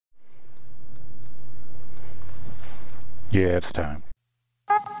Yeah, it's time.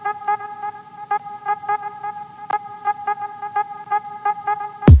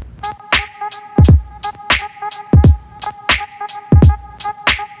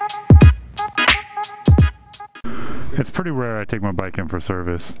 It's pretty rare I take my bike in for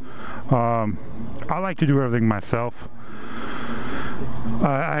service. I like to do everything myself.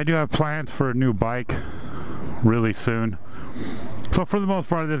 I do have plans for a new bike really soon. So for the most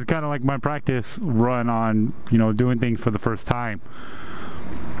part, this is kind of like my practice run on, doing things for the first time.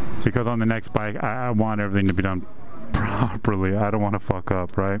 Because on the next bike, I want everything to be done properly. I don't want to fuck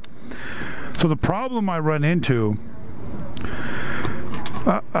up, right? So the problem I run into,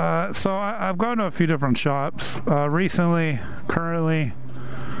 so I've gone to a few different shops recently. Currently,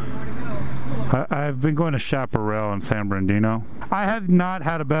 I've been going to Chaparral in San Bernardino. I have not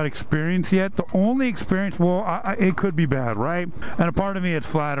had a bad experience yet. The only experience, well, it could be bad, right? And a part of me it's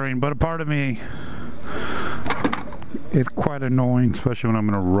flattering, but a part of me it's quite annoying, especially when I'm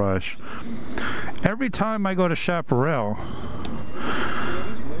in a rush. Every time I go to Chaparral,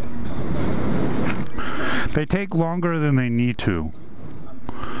 they take longer than they need to.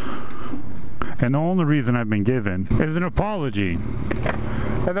 And the only reason I've been given is an apology.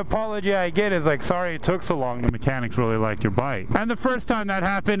 And the apology I get is like, sorry it took so long, the mechanics really liked your bike. And the first time that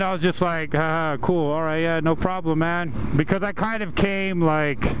happened, I was just like, cool, alright, yeah, no problem, man. Because I kind of came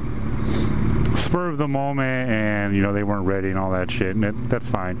like spur of the moment and, they weren't ready and all that shit, and that's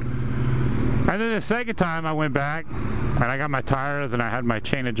fine. And then the second time I went back and I got my tires and I had my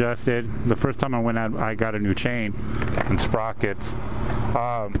chain adjusted. The first time I went out, I got a new chain and sprockets.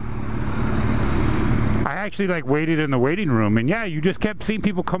 I actually waited in the waiting room, and yeah, you just kept seeing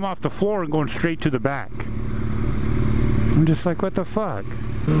people come off the floor and going straight to the back. I'm just like, what the fuck?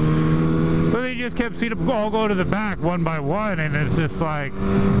 So they just kept seeing them all go to the back one by one, and it's just like,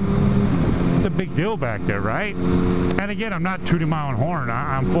 it's a big deal back there, right? And again, I'm not tooting my own horn,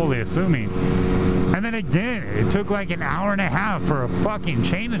 I'm fully assuming. And then again, it took like an hour and a half for a fucking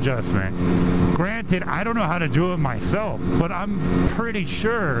chain adjustment. Granted, I don't know how to do it myself, but I'm pretty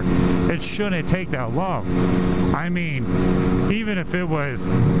sure it shouldn't take that long. I mean, even if it was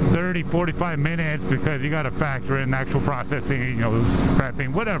 30, 45 minutes, because you got to factor in actual processing,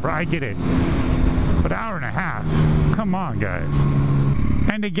 prepping, whatever, I get it. But an hour and a half, come on, guys.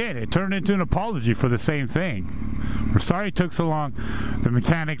 And again, it turned into an apology for the same thing. We're sorry it took so long. The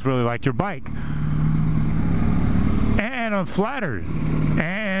mechanics really like your bike. And I'm flattered. And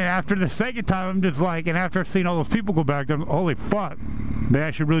after the second time, I'm just like, and after seeing all those people go back, I'm, holy fuck, they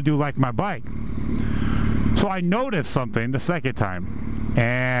actually really do like my bike. So I noticed something the second time.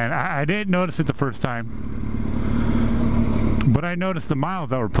 And I didn't notice it the first time. But I noticed the miles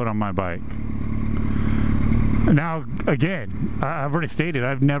that were put on my bike. Now, again, I've already stated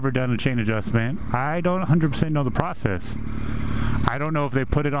I've never done a chain adjustment. I don't 100% know the process. I don't know if they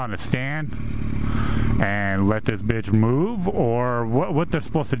put it on a stand and let this bitch move, or what they're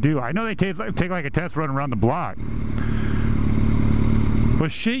supposed to do. I know they take like a test run around the block.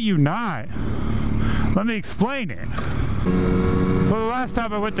 But shit you not. Let me explain it. So the last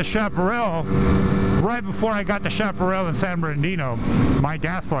time I went to Chaparral, right before I got to Chaparral in San Bernardino, my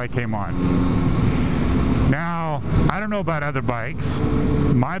gas light came on. Now, I don't know about other bikes.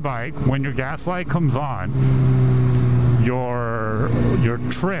 My bike, when your gas light comes on, your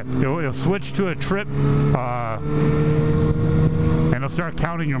trip, it'll switch to a trip, and it'll start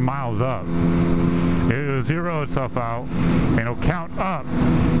counting your miles up. It'll zero itself out, and it'll count up.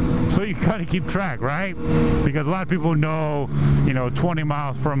 So you gotta keep track, right? Because a lot of people know, 20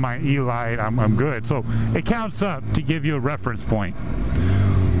 miles from my E-Light, I'm good. So it counts up to give you a reference point.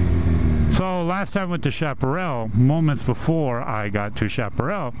 So last time I went to Chaparral, moments before I got to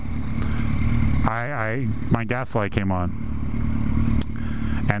Chaparral, my gas light came on,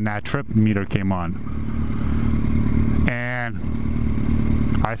 and that trip meter came on, and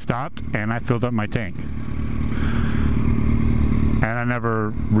I stopped and I filled up my tank, and I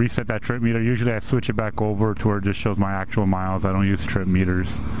never reset that trip meter. Usually I switch it back over to where it just shows my actual miles. I don't use trip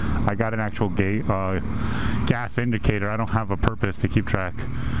meters. I got an actual gas indicator. I don't have a purpose to keep track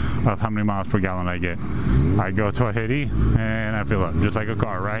of how many miles per gallon I get. I go to a hit E and I fill up, just like a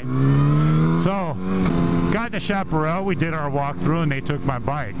car, right? So, got to Chaparral, we did our walkthrough and they took my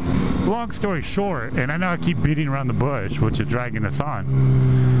bike. Long story short, and I know I keep beating around the bush, which is dragging us on.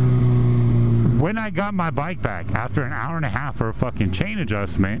 When I got my bike back, after an hour and a half for a fucking chain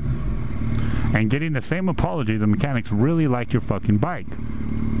adjustment, and getting the same apology, the mechanics really liked your fucking bike.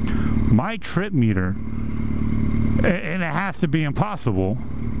 My trip meter, and it has to be impossible,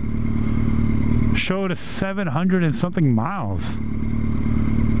 showed a 700 and something miles.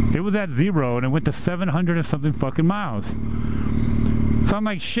 It was at 0 and it went to 700 and something fucking miles. So I'm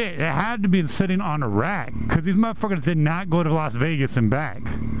like, shit, it had to be sitting on a rack, because these motherfuckers did not go to Las Vegas and back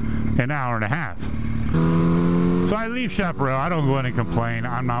an hour and a half. So I leave Chaparral. I don't go in and complain.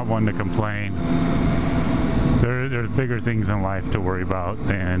 I'm not one to complain. There's bigger things in life to worry about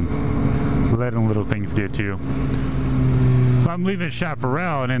than letting little things get to you. So I'm leaving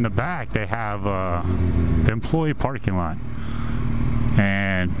Chaparral, and in the back they have the employee parking lot.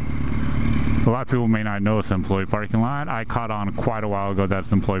 And a lot of people may not know it's employee parking lot. I caught on quite a while ago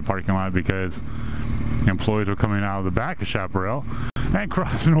that's employee parking lot because employees were coming out of the back of Chaparral and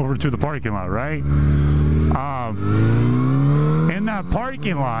crossing over to the parking lot, right? In that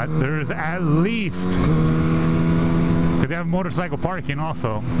parking lot, there's at least, because they have motorcycle parking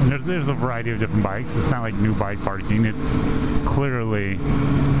also, and there's a variety of different bikes. It's not like new bike parking, it's clearly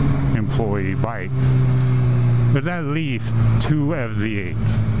employee bikes. There's at least 2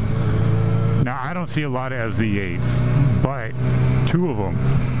 FZ8s. Now, I don't see a lot of FZ8s, but 2 of them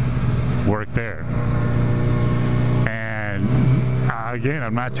work there. And again,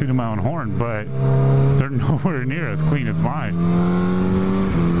 I'm not tooting my own horn, but they're nowhere near as clean as mine.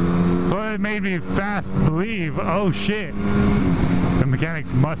 So it made me fast believe, oh shit, the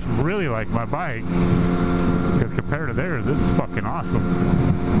mechanics must really like my bike, because compared to theirs, it's fucking awesome.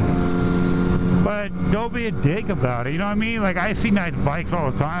 But don't be a dick about it, you know what I mean? Like, I see nice bikes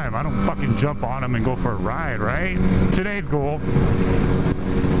all the time. I don't fucking jump on them and go for a ride, right? Today's goal,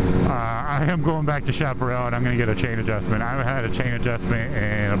 I am going back to Chaparral and I'm going to get a chain adjustment. I haven't had a chain adjustment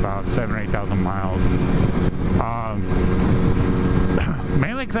in about 7,000 or 8,000 miles.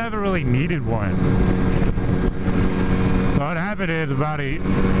 Mainly because I haven't really needed one. So what happened is about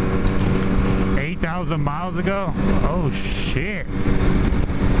 8,000 miles ago. Oh shit.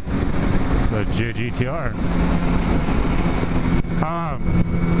 The GTR.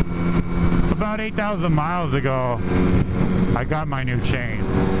 About 8,000 miles ago, I got my new chain.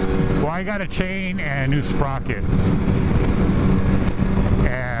 Well, I got a chain and new sprockets.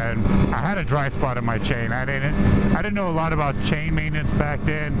 And I had a dry spot in my chain. I didn't know a lot about chain maintenance back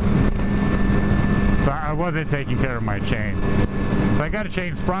then, so I wasn't taking care of my chain. So I got a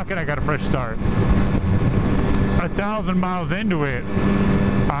chain sprocket. I got a fresh start. 1,000 miles into it,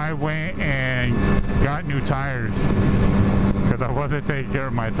 I went and got new tires because I wasn't taking care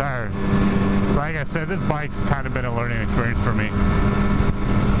of my tires. Like I said, this bike's kind of been a learning experience for me.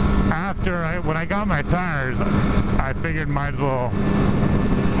 When I got my tires, I figured might as well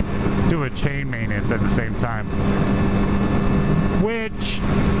do a chain maintenance at the same time, which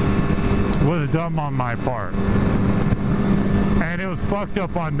was dumb on my part. And it was fucked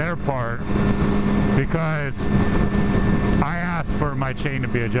up on their part because I asked for my chain to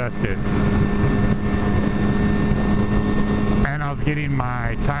be adjusted. And I was getting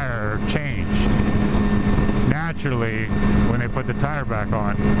my tire changed. Naturally, when they put the tire back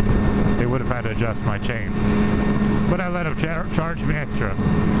on, they would have had to adjust my chain. But I let them charge me extra,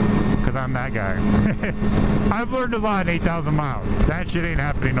 because I'm that guy. I've learned a lot in 8,000 miles. That shit ain't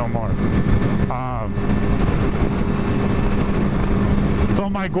happening no more. So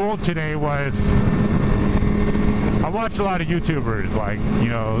my goal today was, I watch a lot of YouTubers, like, you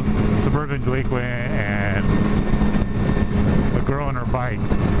know, Suburban Delinquent and the girl on her bike.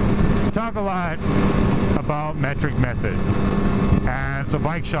 Talk a lot about metric method. And it's a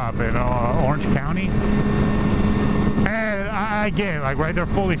bike shop in Orange County. And I get, like, right, they're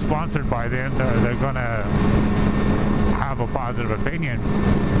fully sponsored by them. They're gonna have a positive opinion.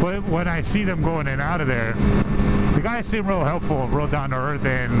 But when I see them going in and out of there, the guys seem real helpful, real down to earth,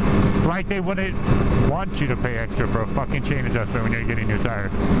 and like they wouldn't want you to pay extra for a fucking chain adjustment when you're getting new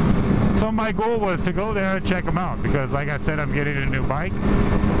tires. So my goal was to go there and check them out, because like I said, I'm getting a new bike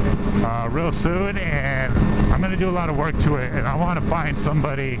real soon, and I'm going to do a lot of work to it, and I want to find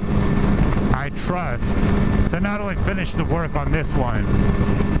somebody I trust to not only finish the work on this one,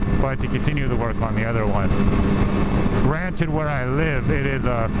 but to continue the work on the other one. Granted, where I live, it is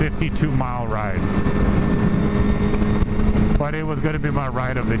a 52-mile ride. But it was going to be my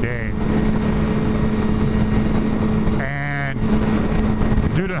ride of the day. And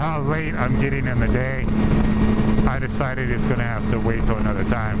due to how late I'm getting in the day, I decided it's going to have to wait till another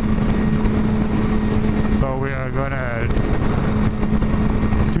time. So we are going to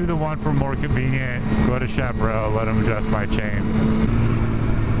do the one for more convenient, go to Chaparral, let them adjust my chain.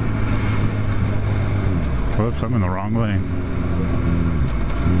 Whoops, I'm in the wrong lane.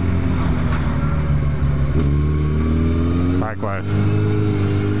 Likewise.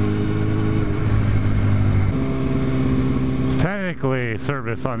 It's technically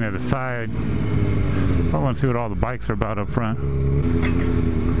service on the other side. I want to see what all the bikes are about up front.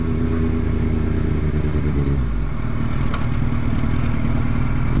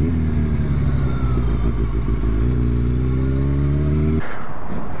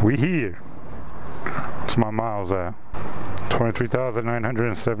 miles at?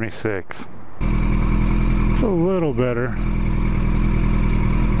 23,976. It's a little better.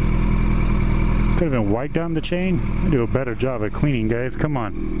 Could have been wiped down the chain. I do a better job at cleaning, guys. Come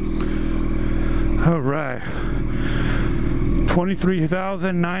on. All right.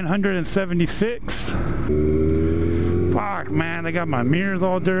 23,976. Fuck, man. They got my mirrors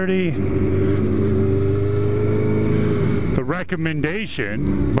all dirty. The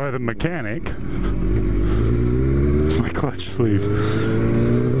recommendation by the mechanic is my clutch sleeve.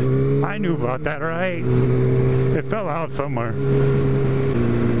 I knew about that, right? It fell out somewhere.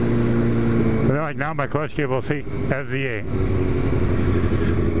 But then, like, now my clutch cable, see, FZA.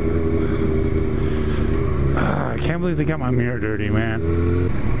 I can't believe they got my mirror dirty, man.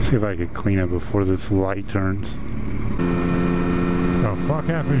 See if I could clean it before this light turns. What the fuck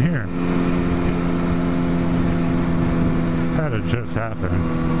happened here? That had just happened.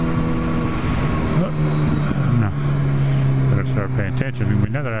 Oh, no. Better start paying attention. There's gonna be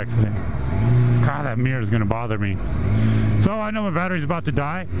another accident. God, that mirror is gonna bother me. So I know my battery's about to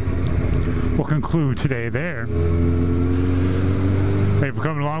die. We'll conclude today there. Thank you for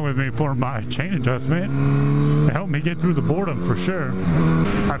coming along with me for my chain adjustment. It helped me get through the boredom for sure.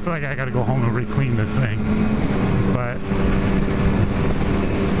 I feel like I gotta go home and re-clean this thing. But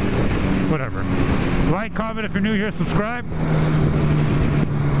whatever. Like, comment if you're new here, subscribe.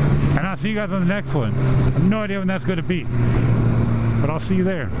 And I'll see you guys on the next one. I have no idea when that's gonna be. But I'll see you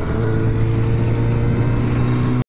there.